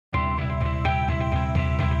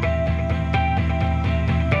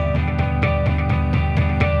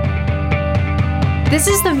This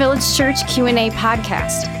is the Village Church Q&A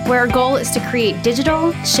podcast, where our goal is to create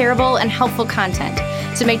digital, shareable, and helpful content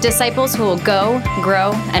to make disciples who will go,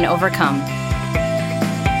 grow, and overcome.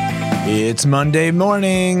 It's Monday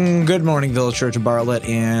morning. Good morning, Village Church of Bartlett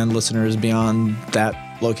and listeners beyond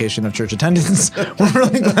that location of church attendance. We're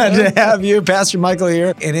really glad to have you. Pastor Michael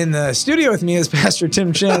here. And in the studio with me is Pastor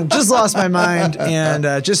Tim Chin. Just lost my mind.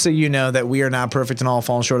 And just so you know that we are not perfect and all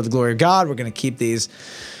fallen short of the glory of God, we're going to keep these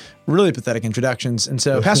really pathetic introductions. And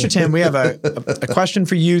so, Pastor Tim, we have a question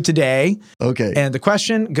for you today. Okay. And the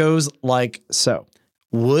question goes like so.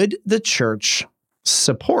 Would the church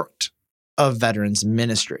support a veterans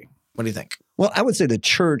ministry? What do you think? Well, I would say the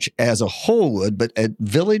church as a whole would, but at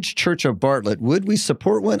Village Church of Bartlett, would we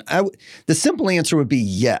support one? The simple answer would be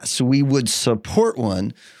yes, we would support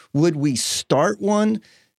one. Would we start one?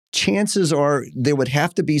 Chances are there would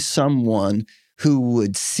have to be someone who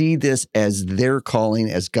would see this as their calling,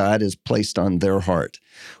 as God has placed on their heart.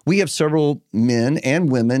 We have several men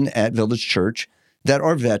and women at Village Church that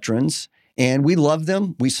are veterans, and we love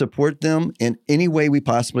them. We support them in any way we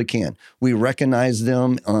possibly can. We recognize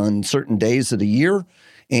them on certain days of the year,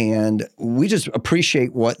 and we just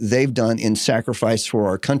appreciate what they've done in sacrifice for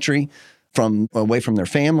our country, from away from their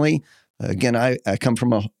family. Again, I come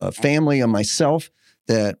from a family of myself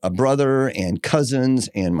that a brother and cousins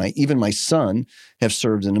and even my son have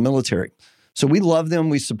served in the military. So we love them,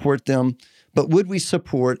 we support them, but would we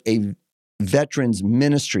support a veterans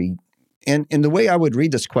ministry? And the way I would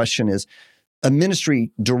read this question is a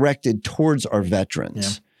ministry directed towards our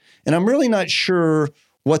veterans. Yeah. And I'm really not sure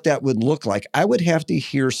what that would look like. I would have to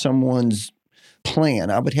hear someone's plan.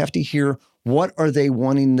 I would have to hear what are they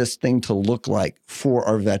wanting this thing to look like for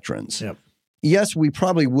our veterans. Yep. Yes, we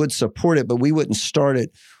probably would support it, but we wouldn't start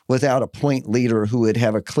it without a point leader who would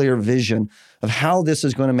have a clear vision of how this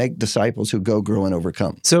is going to make disciples who go, grow, and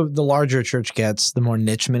overcome. So the larger a church gets, the more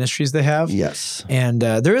niche ministries they have. Yes. And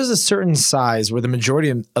there is a certain size where the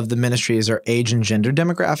majority of the ministries are age and gender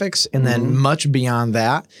demographics. And then much beyond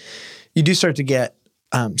that, you do start to get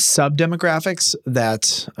sub-demographics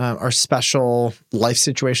that are special life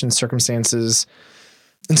situations, circumstances.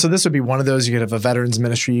 And so this would be one of those. You could have a veterans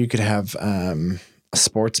ministry. You could have a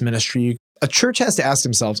sports ministry. A church has to ask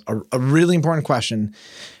themselves a really important question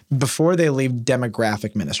before they leave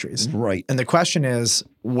demographic ministries. Right. And the question is,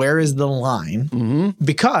 where is the line?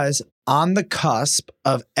 Because on the cusp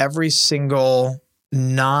of every single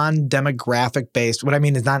non-demographic based, what I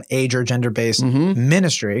mean is not age or gender based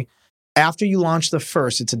ministry, after you launch the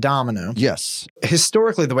first, it's a domino. Yes.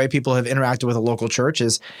 Historically, the way people have interacted with a local church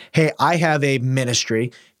is, hey, I have a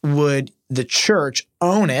ministry. Would the church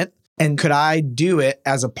own it? And could I do it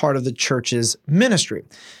as a part of the church's ministry?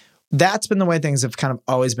 That's been the way things have kind of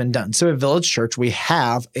always been done. So at Village Church, we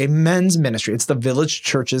have a men's ministry. It's the Village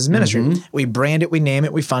Church's ministry. We brand it, we name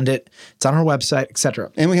it, we fund it. It's on our website,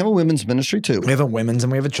 etc. And we have a women's ministry too. We have a women's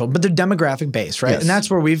and we have a children, but they're demographic based, right? Yes. And that's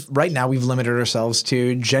where right now we've limited ourselves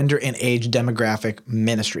to gender and age demographic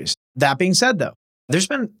ministries. That being said, though, there's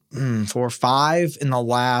been 4 or 5 in the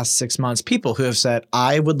last 6 months people who have said,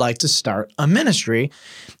 I would like to start a ministry,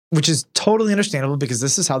 which is totally understandable because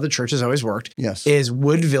this is how the church has always worked. Yes. Is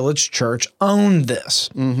would Village Church own this?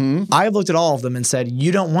 I've looked at all of them and said,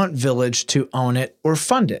 you don't want Village to own it or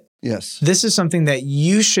fund it. Yes. This is something that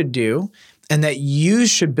you should do and that you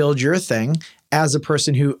should build your thing as a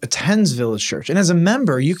person who attends Village Church. And as a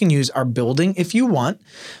member, you can use our building if you want,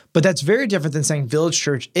 but that's very different than saying Village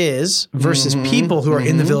Church is versus people who are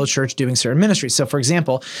in the Village Church doing certain ministries. So for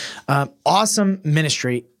example, awesome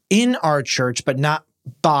ministry in our church, but not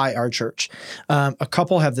by our church. A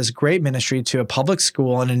couple have this great ministry to a public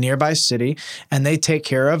school in a nearby city, and they take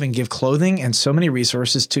care of and give clothing and so many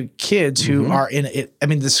resources to kids who are in it. I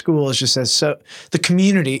mean, the school is just the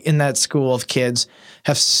community in that school of kids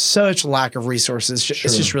have such lack of resources.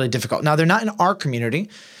 It's just really difficult. Now, they're not in our community.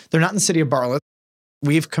 They're not in the city of Bartlett.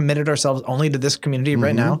 We've committed ourselves only to this community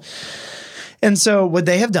right now. And so what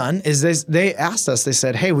they have done is they asked us, they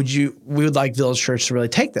said, hey, we would like Village Church to really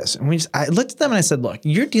take this. And I looked at them and I said, look,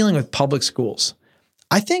 you're dealing with public schools.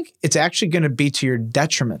 I think it's actually going to be to your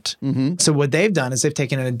detriment. So what they've done is they've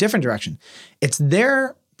taken it in a different direction. It's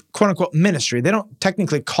their quote unquote ministry. They don't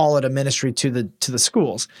technically call it a ministry to the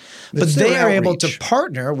schools, but they are able to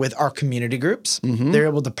partner with our community groups. They're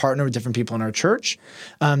able to partner with different people in our church.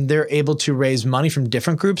 They're able to raise money from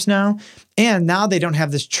different groups now. And now they don't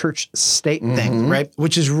have this church state thing, right?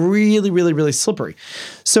 Which is really, really, really slippery.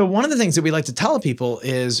 So one of the things that we like to tell people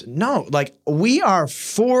is, no, like we are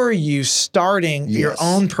for you starting your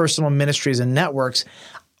own personal ministries and networks.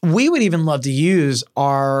 We would even love to use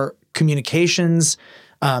our communications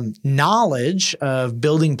knowledge of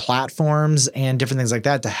building platforms and different things like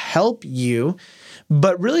that to help you.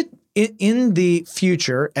 But really, in the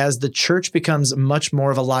future, as the church becomes much more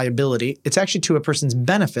of a liability, it's actually to a person's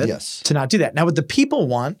benefit to not do that. Now, what the people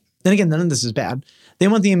want, and again, none of this is bad, they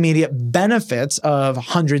want the immediate benefits of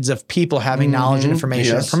hundreds of people having knowledge and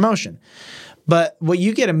information and promotion. But what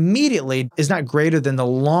you get immediately is not greater than the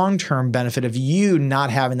long-term benefit of you not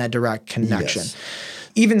having that direct connection.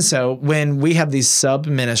 Even so, when we have these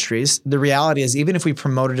sub-ministries, the reality is even if we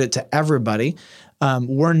promoted it to everybody,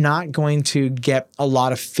 we're not going to get a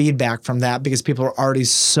lot of feedback from that because people are already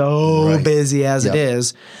so busy as it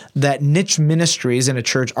is that niche ministries in a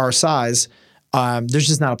church our size, there's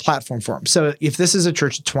just not a platform for them. So if this is a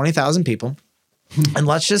church of 20,000 people, and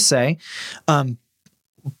let's just say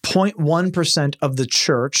 0.1% of the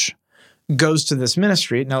church goes to this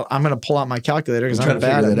ministry. Now, I'm going to pull out my calculator because I'm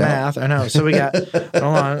bad at math. I know. So we got, hold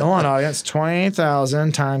on, audience,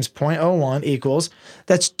 20,000 times 0.01 equals,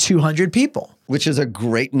 that's 200 people. Which is a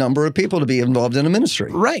great number of people to be involved in a ministry.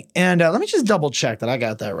 Right. And let me just double check that I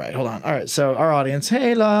got that right. Hold on. All right. So our audience,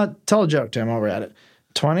 hey, tell a joke, Tim, while we're at it.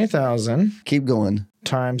 20,000. Keep going.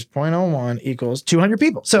 Times 0.01 equals 200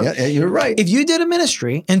 people. So you're right. If you did a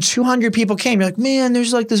ministry and 200 people came, you're like, man,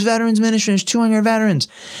 there's like this veterans ministry, there's 200 veterans.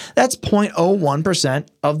 That's 0.01%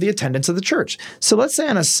 of the attendance of the church. So let's say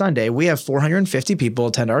on a Sunday, we have 450 people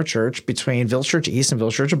attend our church between Village Church East and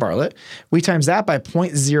Village Church of Bartlett. We times that by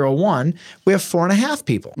 0.01, we have 4.5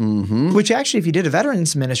 people, which actually, if you did a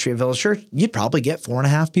veterans ministry at Village Church, you'd probably get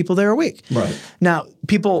 4.5 people there a week. Right. Now,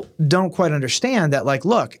 people don't quite understand that, like,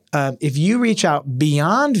 look, if you reach out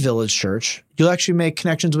beyond Village Church, you'll actually make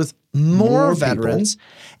connections with more veterans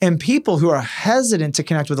and people who are hesitant to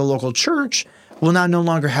connect with a local church will now no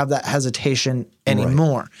longer have that hesitation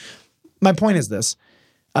anymore. My point is this.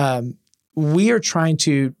 We are trying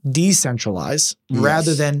to decentralize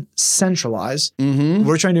rather than centralize.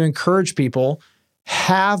 We're trying to encourage people,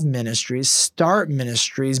 have ministries, start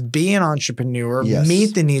ministries, be an entrepreneur,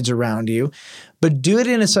 meet the needs around you, but do it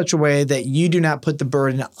in such a way that you do not put the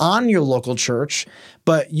burden on your local church,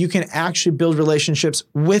 but you can actually build relationships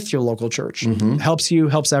with your local church. Helps you,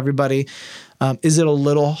 helps everybody. Is it a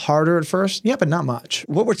little harder at first? Yeah, but not much.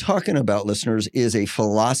 What we're talking about, listeners, is a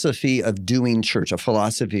philosophy of doing church, a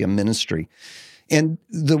philosophy of ministry. And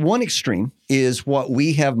the one extreme is what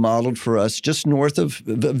we have modeled for us just north of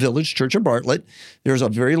the Village Church of Bartlett. There's a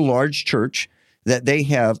very large church that they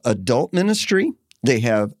have adult ministry, they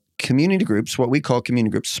have community groups, what we call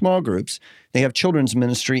community groups, small groups. They have children's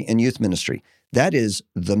ministry and youth ministry. That is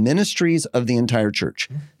the ministries of the entire church.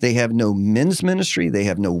 They have no men's ministry. They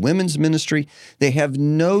have no women's ministry. They have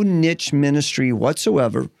no niche ministry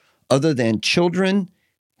whatsoever other than children,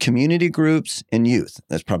 community groups, and youth.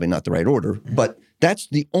 That's probably not the right order, but that's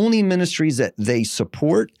the only ministries that they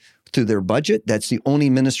support through their budget. That's the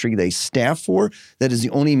only ministry they staff for. That is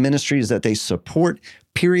the only ministries that they support,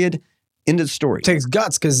 period. End of the story. It takes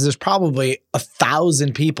guts because there's probably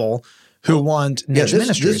 1,000 people who want niche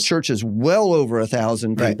ministries. This church is well over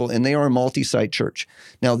 1,000 people, and they are a multi-site church.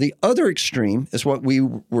 Now, the other extreme is what we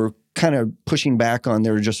were kind of pushing back on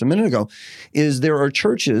there just a minute ago, is there are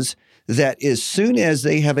churches that as soon as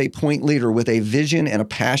they have a point leader with a vision and a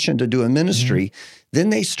passion to do a ministry, then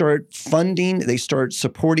they start funding, they start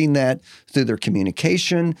supporting that through their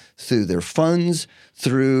communication, through their funds,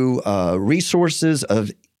 through resources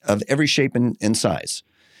of every shape and size.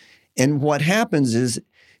 And what happens is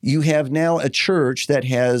you have now a church that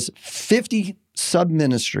has 50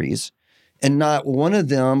 sub-ministries, and not one of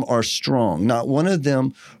them are strong. Not one of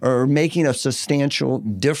them are making a substantial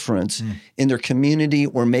difference in their community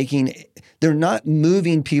or they're not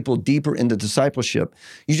moving people deeper into discipleship.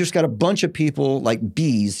 You just got a bunch of people like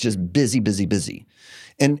bees, just busy, busy, busy.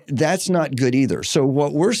 And that's not good either. So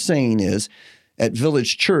what we're saying is at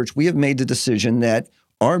Village Church, we have made the decision that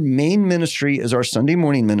our main ministry is our Sunday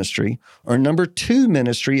morning ministry. Our number 2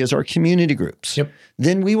 ministry is our community groups.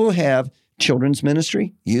 Then we will have children's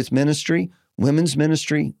ministry, youth ministry, women's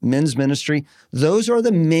ministry, men's ministry. Those are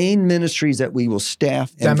the main ministries that we will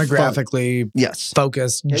staff and demographically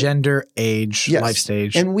focused, gender, age, life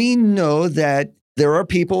stage. And we know that there are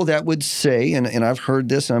people that would say, and I've heard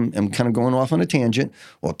this, I'm kind of going off on a tangent,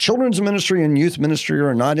 well, children's ministry and youth ministry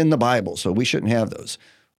are not in the Bible, so we shouldn't have those.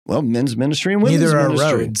 Well, men's ministry and women's ministry. Neither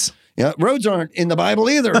are roads. Yeah, roads aren't in the Bible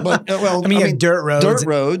either, but I mean, dirt roads. Dirt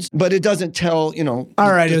roads, but it doesn't tell,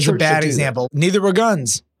 All right, it was a bad example. Neither were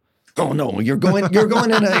guns. Oh no, you're going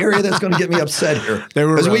in an area that's going to get me upset here. There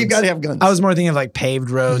were Because we've roads. got to have guns. I was more thinking of like paved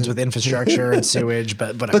roads with infrastructure and sewage,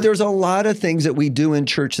 but whatever. But there's a lot of things that we do in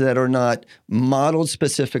church that are not modeled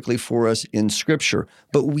specifically for us in Scripture.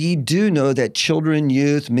 But we do know that children,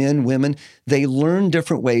 youth, men, women, they learn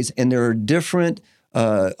different ways, and there are different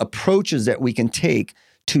approaches that we can take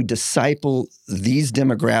to disciple these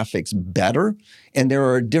demographics better. And there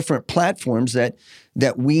are different platforms that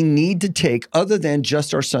we need to take other than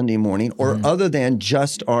just our Sunday morning or other than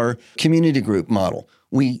just our community group model.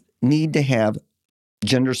 We need to have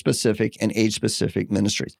gender-specific and age-specific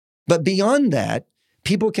ministries. But beyond that,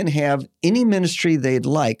 people can have any ministry they'd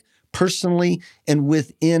like personally and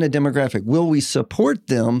within a demographic. Will we support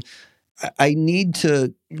them? I need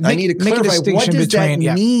to make a clarify, what distinction does that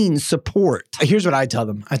between- mean, support? Here's what I tell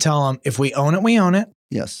them. I tell them, if we own it, we own it.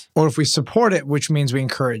 Yes. Or if we support it, which means we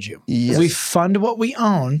encourage you. Yes. If we fund what we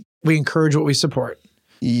own, we encourage what we support.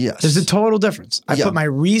 Yes. There's a total difference. I Yeah. put my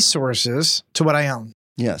resources to what I own.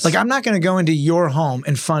 Yes. Like, I'm not going to go into your home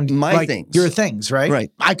and fund My like, things. your things, right?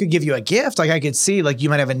 Right. I could give you a gift. Like, I could see, like, you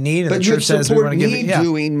might have a need, and But the you church says we support want to give me it. Yeah.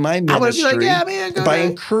 doing my I would be ministry like, yeah, man, go by ahead.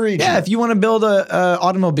 encouraging. Yeah, if you want to build a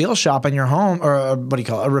automobile shop in your home, or what do you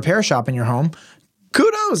call it, a repair shop in your home,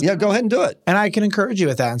 kudos. Yeah, go ahead and do it. And I can encourage you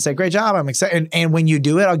with that and say, great job, I'm excited. And when you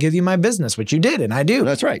do it, I'll give you my business, which you did, and I do.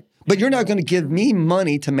 That's right. But you're not going to give me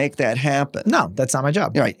money to make that happen. No, that's not my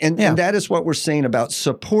job. Right. And Yeah. that is what we're saying about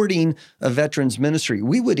supporting a veterans ministry.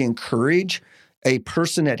 We would encourage a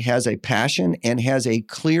person that has a passion and has a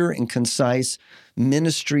clear and concise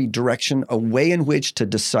ministry direction, a way in which to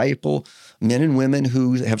disciple men and women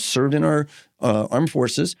who have served in our armed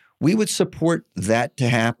forces. We would support that to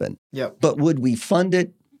happen. Yep. But would we fund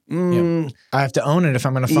it? I have to own it if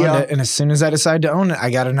I'm going to fund Yeah. it. And as soon as I decide to own it, I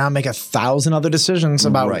got to now make 1,000 other decisions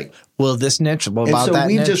about, Right. will this niche, will And about so that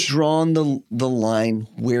we've niche. just drawn the line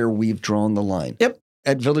where we've drawn the line. Yep.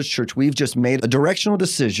 At Village Church, we've just made a directional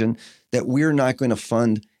decision that we're not going to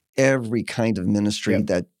fund every kind of ministry Yep.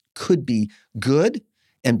 that could be good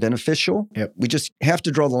and beneficial. Yep. We just have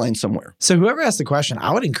to draw the line somewhere. So whoever asked the question,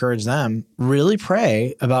 I would encourage them, really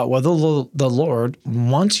pray about whether the Lord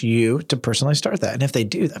wants you to personally start that. And if they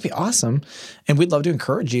do, that'd be awesome. And we'd love to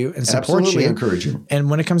encourage you and support Absolutely you. encourage you.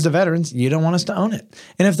 And when it comes to veterans, you don't want us to own it.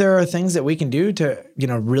 And if there are things that we can do to,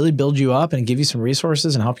 really build you up and give you some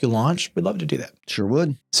resources and help you launch, we'd love to do that. Sure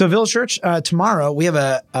would. So Village Church, tomorrow we have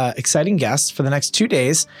a exciting guest for the next 2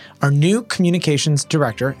 days. Our new communications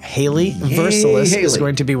director, Haley Versalis, is Haley.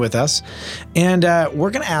 going to be with us. And we're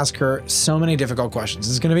going to ask her so many difficult questions.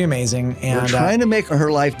 It's going to be amazing. And We're trying to make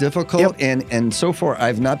her life difficult, Yep. and so far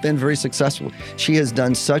I've not been very successful. She has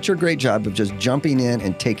done such a great job of just jumping in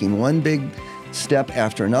and taking one big step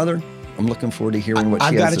after another. I'm looking forward to hearing what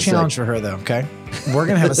I've she got has a to challenge say. for her, though, okay? We're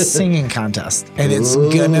going to have a singing contest, and it's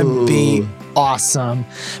going to be awesome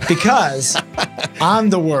because I'm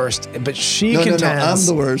the worst, but she No, contends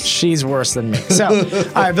I'm the worst. she's worse than me. So,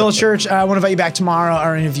 all right, Village Church, I want to invite you back tomorrow,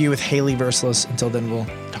 our interview with Haley Versalis. Until then, we'll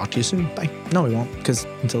talk to you soon. Bye. No, we won't, because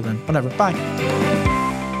until then, whatever. Bye.